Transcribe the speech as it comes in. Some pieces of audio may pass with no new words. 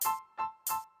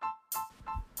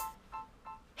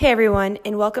Hey everyone,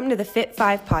 and welcome to the Fit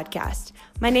 5 podcast.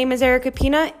 My name is Erica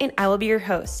Pina, and I will be your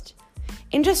host.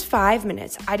 In just 5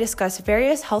 minutes, I discuss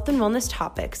various health and wellness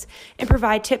topics and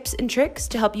provide tips and tricks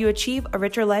to help you achieve a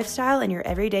richer lifestyle in your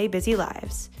everyday busy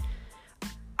lives.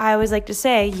 I always like to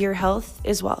say, your health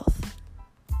is wealth.